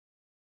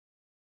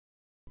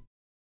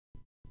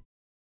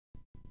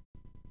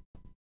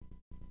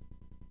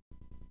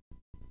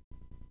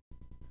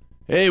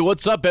Hey,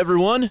 what's up,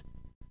 everyone?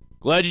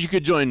 Glad you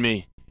could join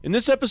me. In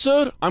this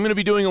episode, I'm going to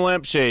be doing a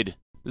lampshade.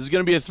 This is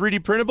going to be a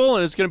 3D printable,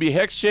 and it's going to be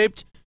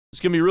hex-shaped. It's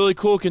going to be a really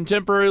cool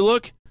contemporary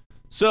look.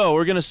 So,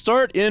 we're going to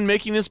start in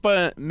making this in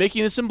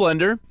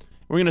Blender.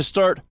 We're going to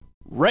start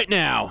right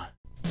now.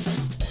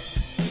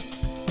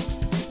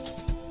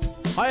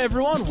 Hi,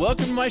 everyone.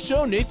 Welcome to my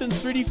show, Nathan's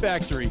 3D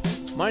Factory.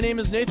 My name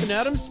is Nathan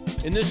Adams.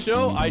 In this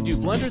show, I do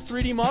Blender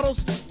 3D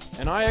models,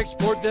 and I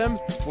export them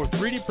for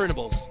 3D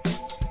printables.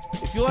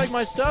 If you like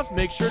my stuff,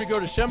 make sure to go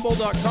to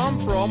shembol.com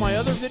for all my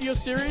other video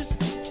series,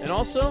 and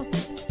also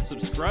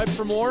subscribe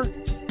for more,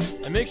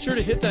 and make sure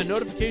to hit that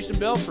notification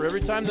bell for every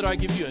time that I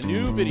give you a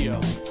new video.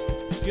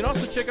 You can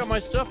also check out my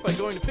stuff by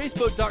going to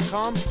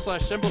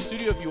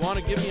facebook.com/ShembolStudio if you want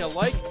to give me a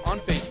like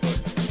on Facebook.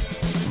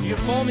 You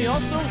can follow me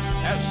also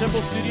at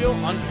ShembolStudio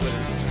on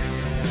Twitter.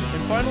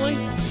 And finally,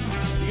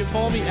 you can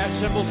follow me at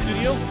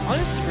ShembolStudio on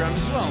Instagram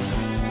as well.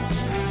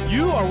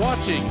 You are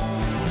watching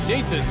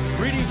Nathan's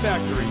 3D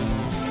Factory.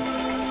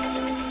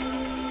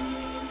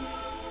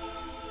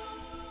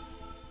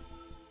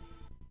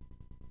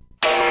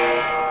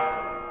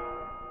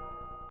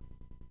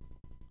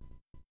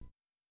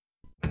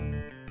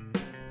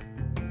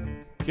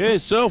 Okay,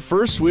 so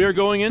first we are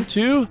going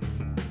into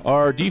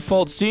our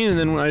default scene, and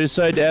then I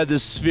decided to add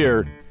this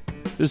sphere.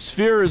 This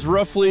sphere is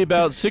roughly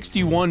about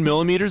 61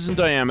 millimeters in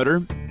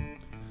diameter.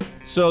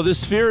 So this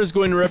sphere is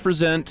going to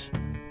represent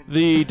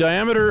the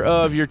diameter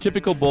of your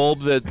typical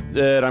bulb that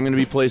I'm going to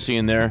be placing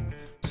in there.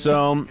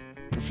 So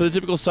for the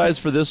typical size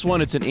for this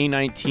one, it's an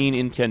A19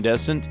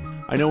 incandescent.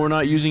 I know we're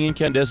not using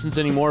incandescents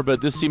anymore, but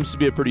this seems to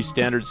be a pretty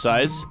standard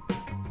size.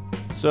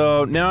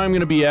 So now I'm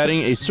going to be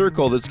adding a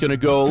circle that's going to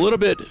go a little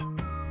bit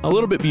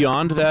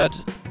beyond that.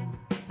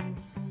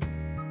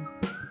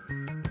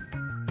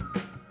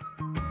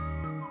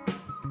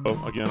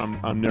 Oh, again,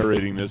 I'm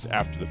narrating this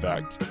after the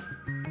fact.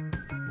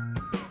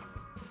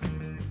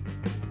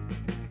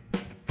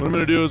 What I'm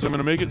going to do is I'm going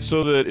to make it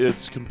so that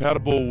it's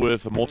compatible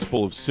with a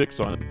multiple of 6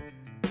 on it.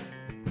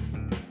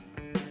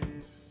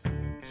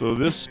 So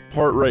this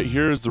part right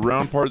here is the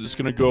round part that's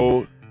going to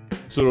go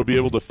so it'll be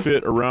able to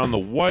fit around the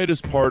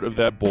widest part of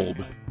that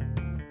bulb.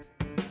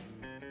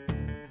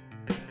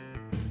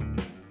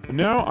 And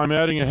now I'm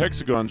adding a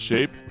hexagon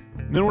shape.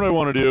 And then what I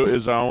want to do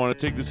is I want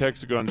to take this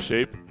hexagon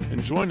shape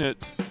and join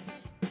it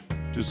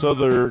to this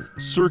other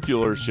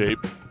circular shape.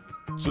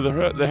 So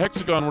the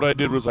hexagon, what I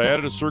did was I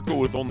added a circle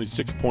with only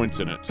 6 points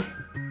in it.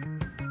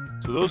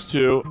 So those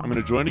two I'm going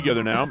to join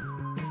together now.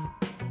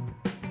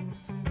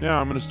 Now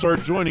I'm going to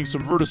start joining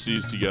some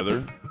vertices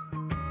together.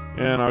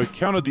 And I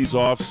counted these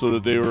off so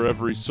that they were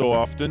every so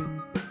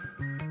often.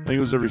 I think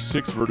it was every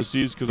 6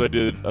 vertices because I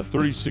did a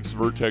 36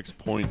 vertex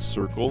point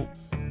circle.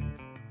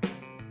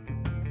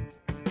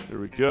 There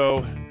we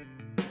go.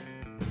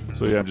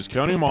 So yeah, I'm just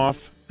counting them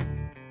off,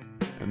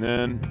 and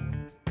then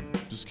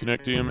just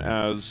connecting them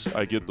as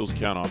I get those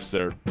count-offs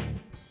there.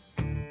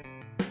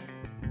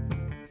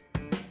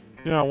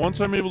 Now, once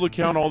I'm able to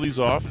count all these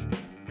off,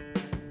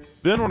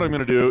 then what I'm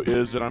going to do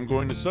is that I'm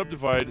going to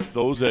subdivide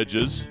those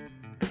edges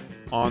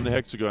on the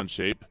hexagon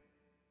shape.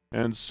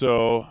 And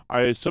so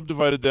I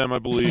subdivided them, I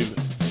believe,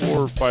 4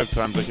 or 5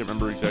 times. I can't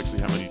remember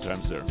exactly how many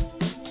times there.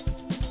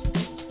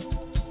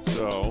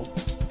 So...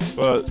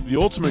 but the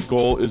ultimate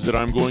goal is that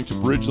I'm going to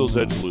bridge those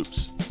edge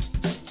loops.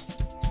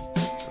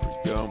 There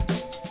we go.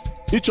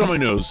 Each on my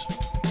nose.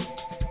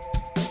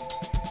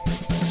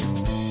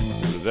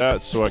 Do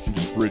that so I can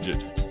just bridge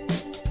it.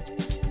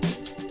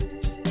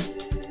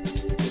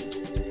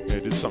 Okay, I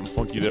did something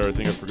funky there. I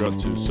think I forgot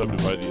to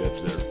subdivide the edge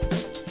there.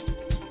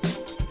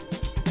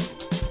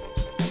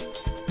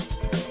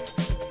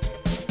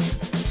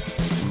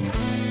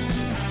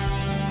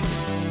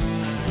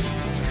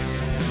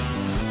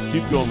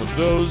 Keep going with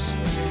those.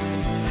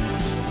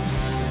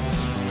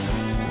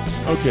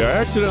 Okay, I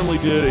accidentally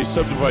did a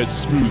subdivide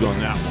smooth on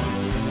that one.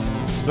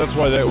 So that's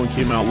why that one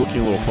came out looking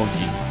a little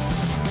funky.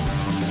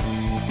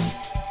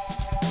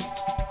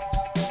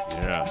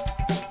 Yeah.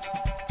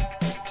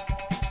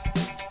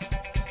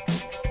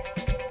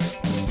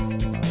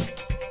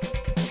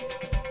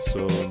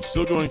 So I'm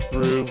still going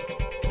through,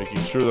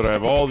 making sure that I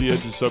have all the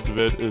edges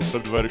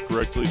subdivided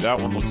correctly.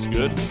 That one looks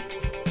good.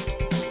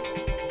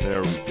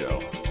 There we go.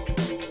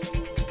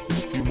 Take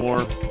a few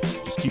more.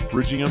 Just keep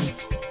bridging them.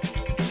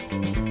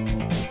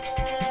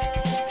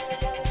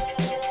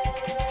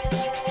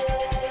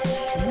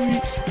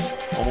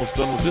 Almost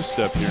done with this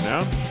step here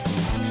now.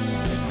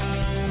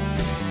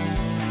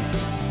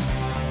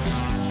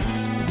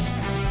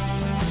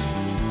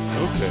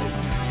 Okay,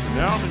 so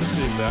now I'm going to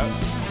save that.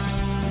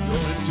 Go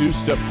into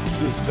step 2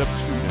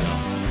 now.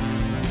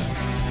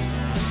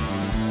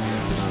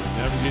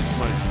 Navigate to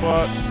my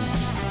spot.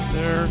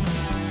 There.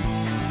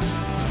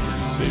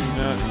 Saving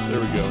that. There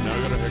we go. Now I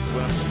got a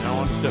hexagon. And now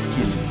on to step 2.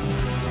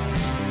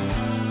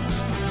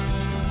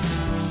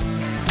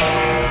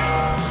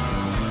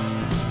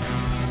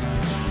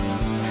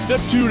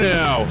 Step 2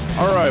 now.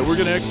 All right, we're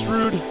going to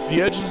extrude the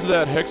edges of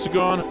that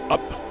hexagon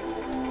up.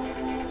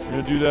 We're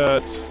going to do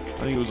that, I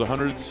think it was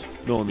 100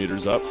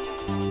 millimeters up.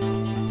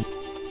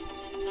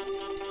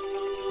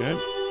 Okay.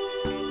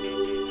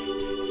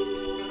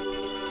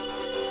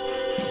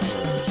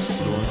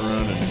 Just going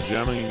around and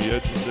jamming the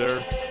edges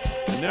there.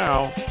 And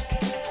now,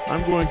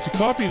 I'm going to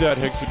copy that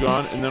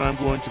hexagon, and then I'm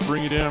going to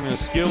bring it in. I'm going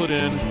to scale it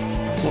in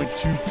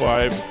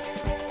 0.25.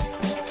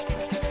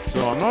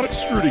 So I'm not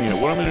extruding it.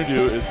 What I'm going to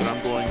do is that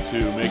I'm going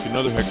to make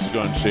another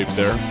hexagon shape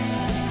there.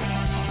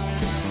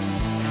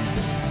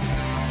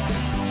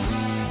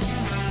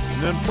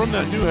 And then from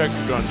that new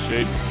hexagon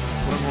shape,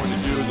 what I'm going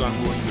to do is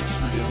I'm going to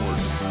extrude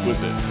inwards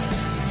with it.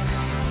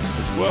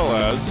 As well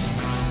as,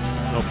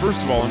 now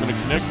first of all, I'm going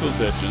to connect those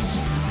edges.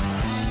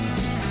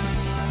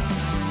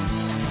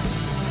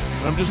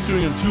 And I'm just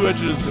doing them 2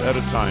 edges at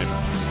a time.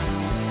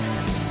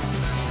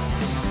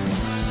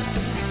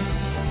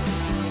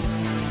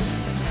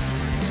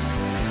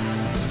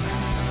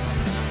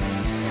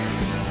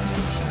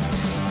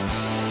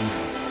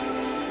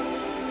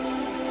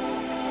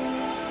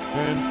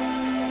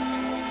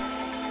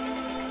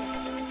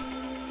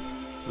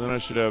 So then I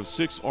should have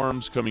 6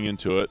 arms coming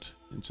into it,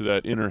 into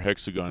that inner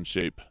hexagon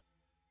shape.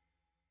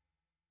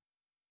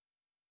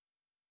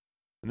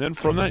 And then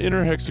from that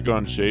inner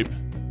hexagon shape,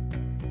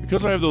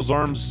 because I have those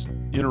arms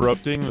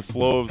interrupting the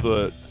flow of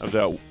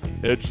that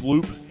edge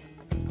loop,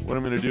 what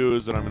I'm going to do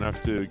is that I'm going to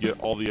have to get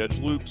all the edge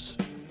loops,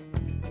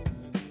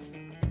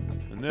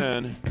 and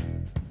then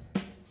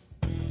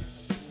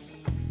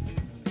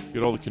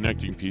get all the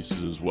connecting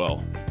pieces as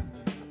well.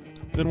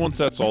 Then once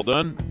that's all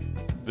done,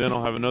 then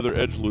I'll have another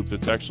edge loop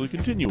that's actually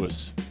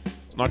continuous.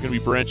 It's not going to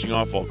be branching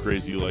off all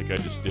crazy like I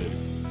just did.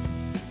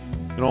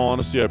 In all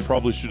honesty, I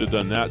probably should have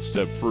done that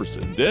step first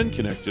and then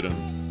connected them.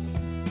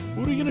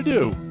 What are you going to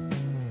do?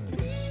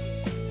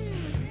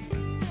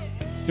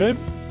 Okay.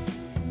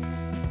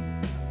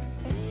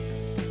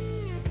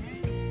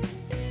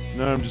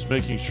 Now I'm just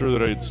making sure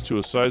that it's to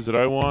a size that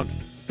I want,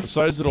 a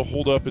size that'll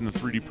hold up in the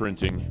 3D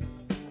printing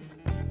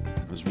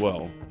as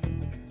well.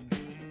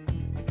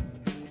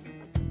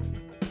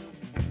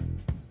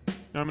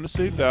 Now I'm going to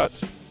save that.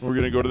 We're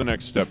going to go to the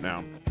next step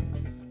now.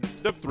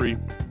 Step 3.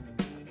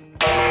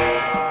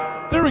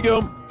 There we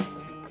go.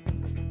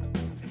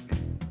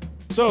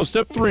 So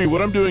step 3,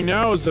 what I'm doing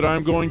now is that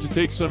I'm going to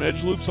take some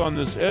edge loops on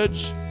this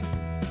edge,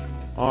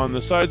 on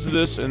the sides of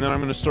this, and then I'm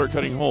going to start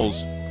cutting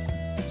holes.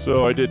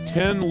 So I did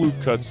 10 loop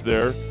cuts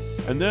there,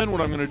 and then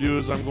what I'm going to do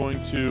is I'm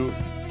going to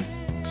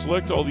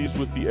select all these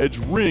with the edge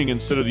ring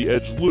instead of the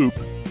edge loop,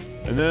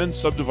 and then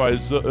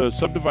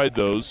subdivide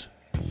those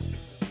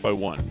by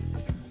 1.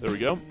 There we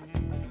go.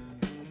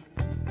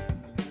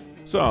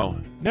 So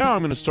now I'm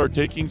going to start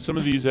taking some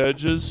of these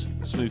edges,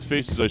 some of these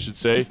faces I should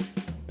say,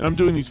 and I'm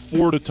doing these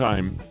 4 at a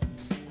time.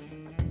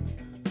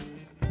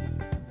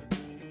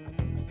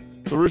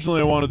 So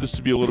originally I wanted this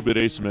to be a little bit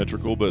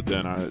asymmetrical, but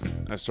then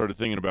I started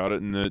thinking about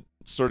it and it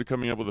started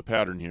coming up with a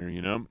pattern here,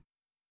 you know?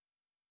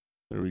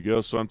 There we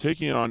go. So I'm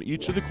taking it on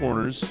each of the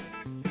corners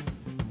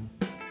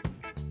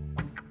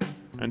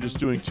and just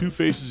doing 2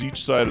 faces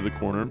each side of the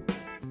corner.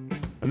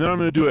 And then I'm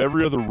going to do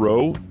every other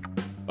row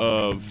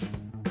of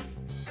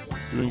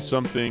doing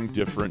something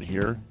different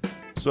here.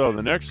 So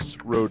the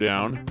next row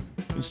down,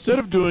 instead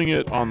of doing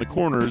it on the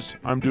corners,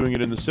 I'm doing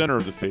it in the center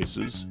of the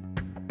faces.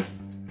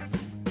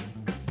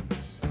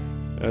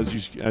 As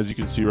you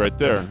can see right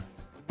there.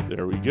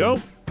 There we go.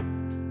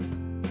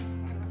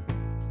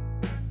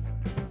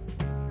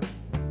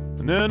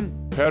 And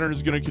then pattern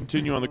is going to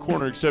continue on the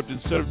corner, except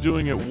instead of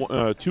doing it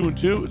 2 and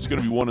 2, it's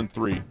going to be 1 and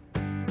 3.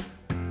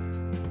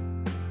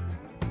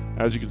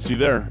 As you can see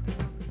there.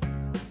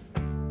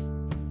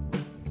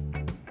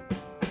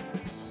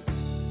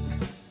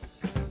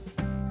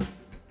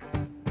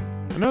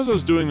 And as I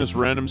was doing this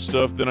random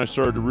stuff, then I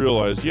started to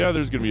realize, yeah,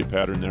 there's going to be a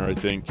pattern there, I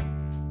think.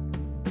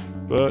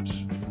 But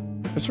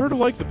I started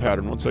to like the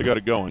pattern once I got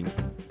it going.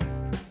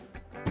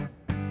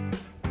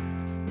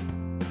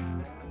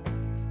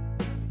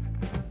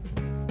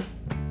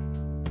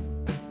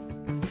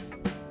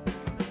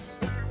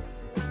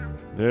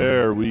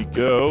 There we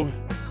go.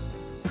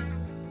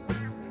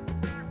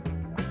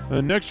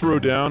 The next row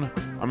down,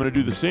 I'm going to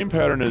do the same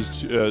pattern as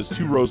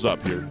 2 rows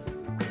up here.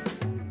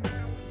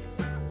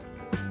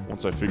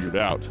 Once I figured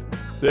it out.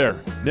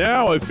 There.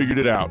 Now I figured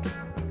it out.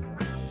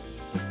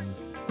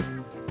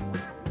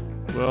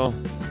 Well,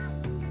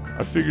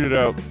 I figured it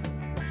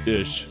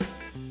out-ish.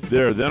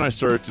 There, then I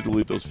started to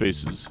delete those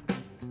faces.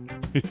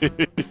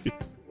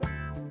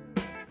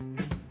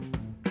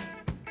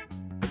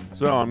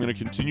 So I'm going to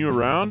continue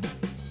around.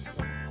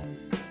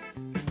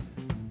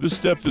 This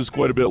step is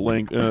quite a bit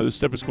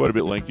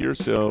lengthier,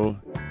 so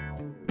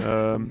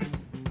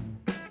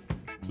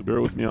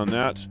bear with me on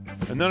that.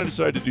 And then I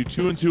decided to do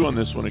 2 and 2 on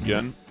this one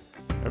again,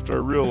 after I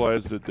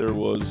realized that there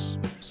was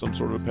some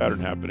sort of a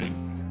pattern happening.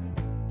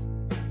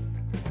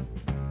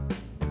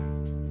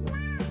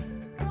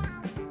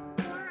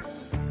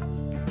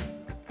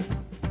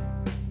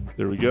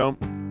 There we go.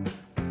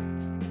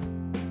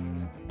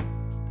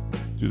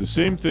 Do the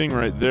same thing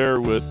right there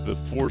with the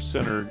 4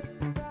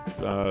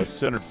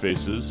 centered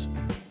faces.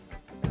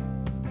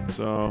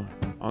 So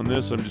on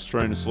this, I'm just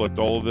trying to select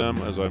all of them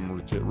as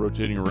I'm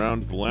rotating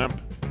around the lamp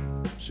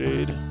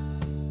shade.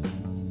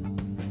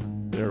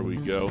 There we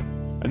go.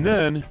 And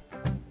then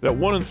that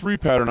 1 and 3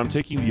 pattern, I'm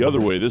taking the other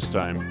way this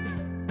time.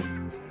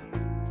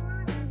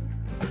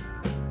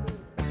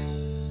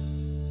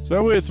 So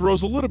that way it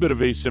throws a little bit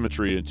of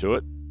asymmetry into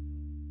it.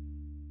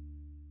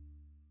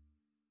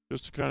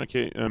 Just to kind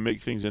of make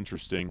things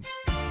interesting.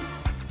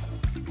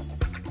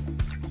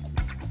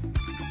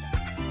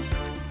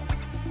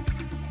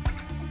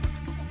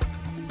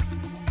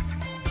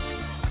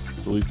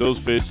 Delete those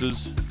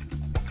faces.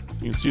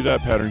 You can see that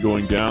pattern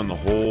going down the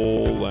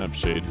whole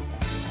lampshade.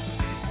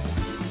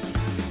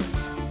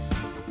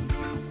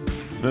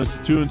 And then it's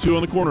the 2 and 2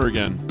 on the corner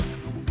again.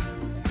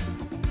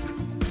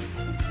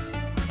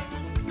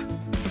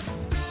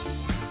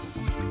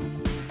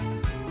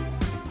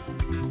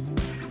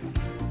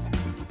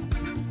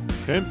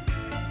 Okay,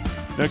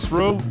 next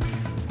row.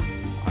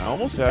 I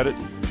almost had it.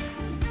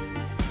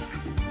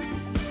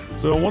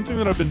 So one thing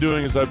that I've been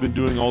doing is I've been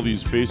doing all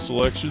these face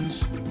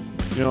selections.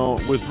 You know,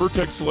 with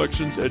vertex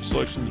selections, edge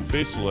selections, and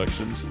face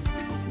selections.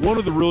 One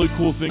of the really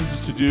cool things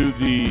is to do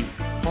the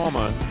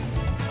comma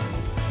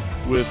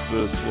with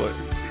the select.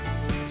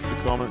 It's the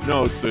comma.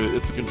 No, it's the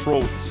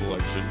control with the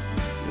selection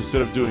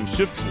instead of doing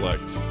shift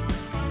select.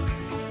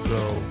 So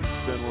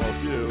then what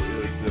I'll do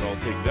is that I'll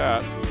take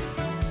that.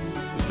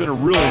 It's been a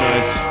really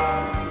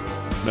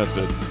nice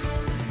method.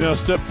 Now,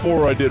 step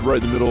 4 I did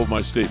right in the middle of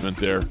my statement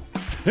there.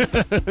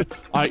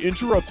 I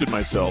interrupted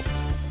myself.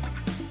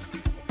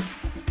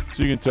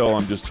 So you can tell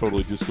I'm just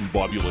totally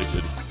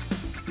discombobulated.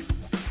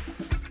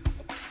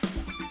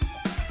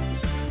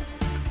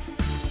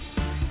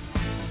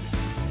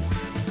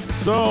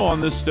 So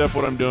on this step,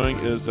 what I'm doing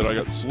is that I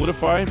got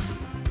solidify.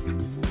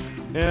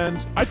 And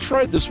I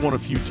tried this one a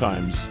few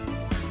times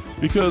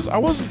because I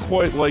wasn't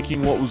quite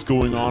liking what was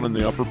going on in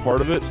the upper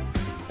part of it.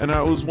 And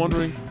I was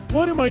wondering,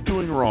 what am I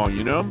doing wrong,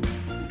 you know?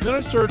 Then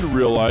I started to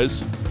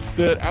realize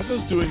that as I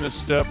was doing this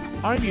step,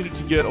 I needed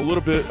to get a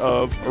little bit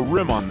of a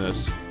rim on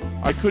this.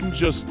 I couldn't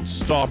just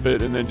stop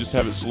it and then just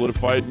have it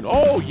solidified. And,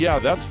 oh, yeah,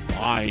 that's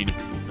fine.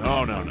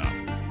 No.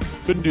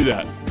 Couldn't do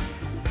that.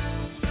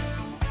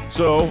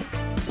 So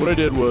what I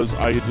did was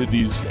I did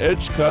these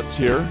edge cuts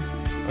here,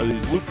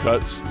 these loop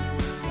cuts.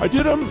 I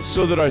did them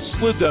so that I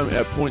slid them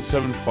at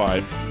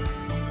 0.75.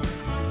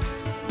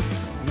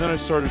 And then I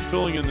started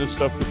filling in this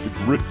stuff with the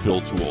grid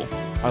fill tool.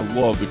 I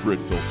love the grid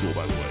fill tool,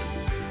 by the way.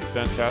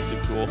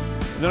 Fantastic tool.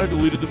 And then I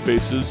deleted the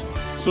faces.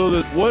 So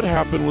that what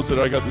happened was that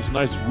I got this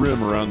nice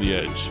rim around the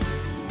edge.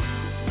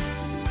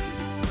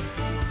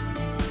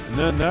 And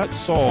then that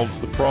solved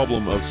the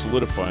problem of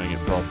solidifying it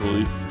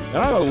properly. And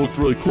I thought it looked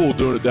really cool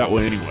doing it that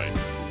way anyway.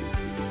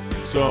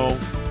 So,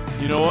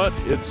 you know what?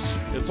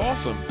 It's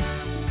awesome.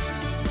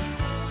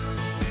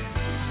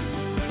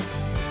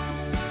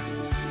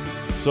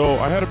 So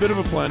I had a bit of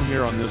a plan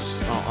here on this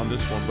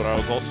one, but I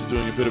was also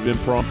doing a bit of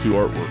impromptu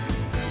artwork.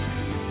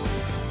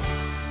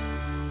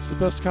 It's the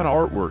best kind of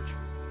artwork.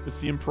 It's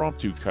the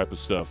impromptu type of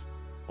stuff.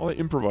 All I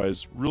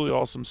improvise, really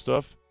awesome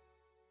stuff.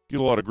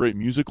 Get a lot of great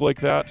music like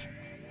that.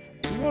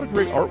 Get a lot of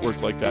great artwork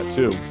like that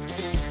too.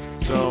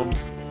 So,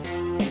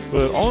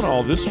 but all in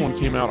all, this one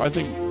came out, I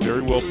think,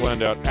 very well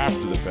planned out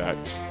after the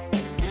fact.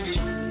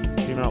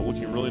 Came out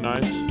looking really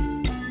nice.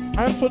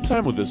 I had a fun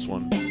time with this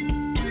one.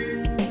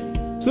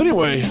 So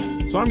anyway,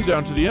 so I'm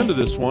down to the end of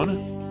this one.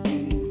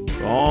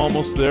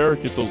 Almost there.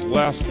 Get those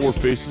last 4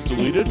 faces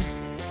deleted.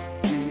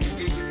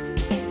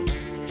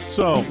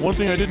 So, one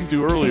thing I didn't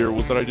do earlier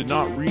was that I did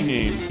not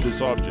rename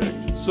this object.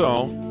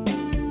 So,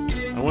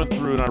 I went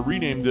through and I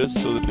renamed this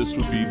so that this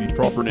would be the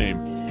proper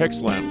name,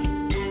 Hex Lamp.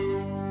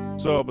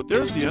 So, but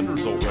there's the end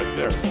result right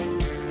there.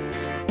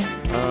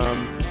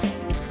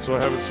 So I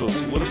have it so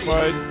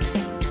solidified,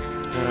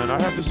 and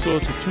I have this so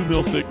it's a 2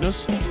 mil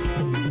thickness,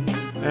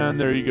 and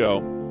there you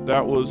go.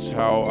 That was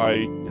how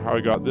I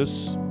got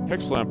this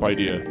Hex Lamp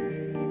idea.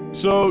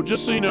 So,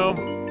 just so you know,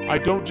 I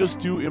don't just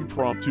do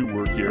impromptu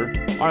work here.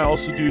 I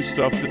also do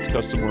stuff that's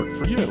custom work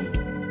for you.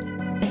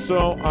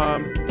 So,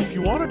 if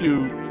you want to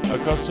do a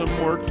custom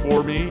work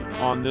for me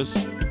on this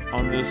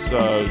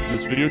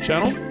video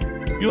channel,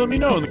 you let me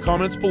know in the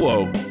comments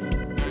below.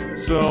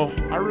 So,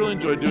 I really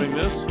enjoy doing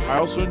this. I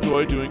also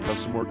enjoy doing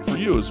custom work for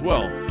you as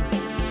well.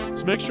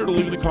 So make sure to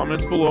leave in the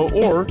comments below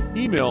or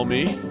email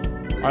me.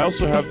 I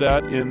also have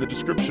that in the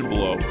description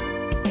below.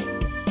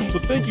 So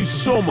thank you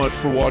so much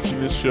for watching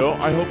this show.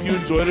 I hope you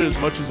enjoyed it as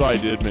much as I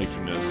did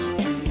making this.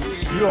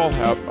 You all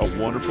have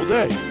a wonderful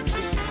day.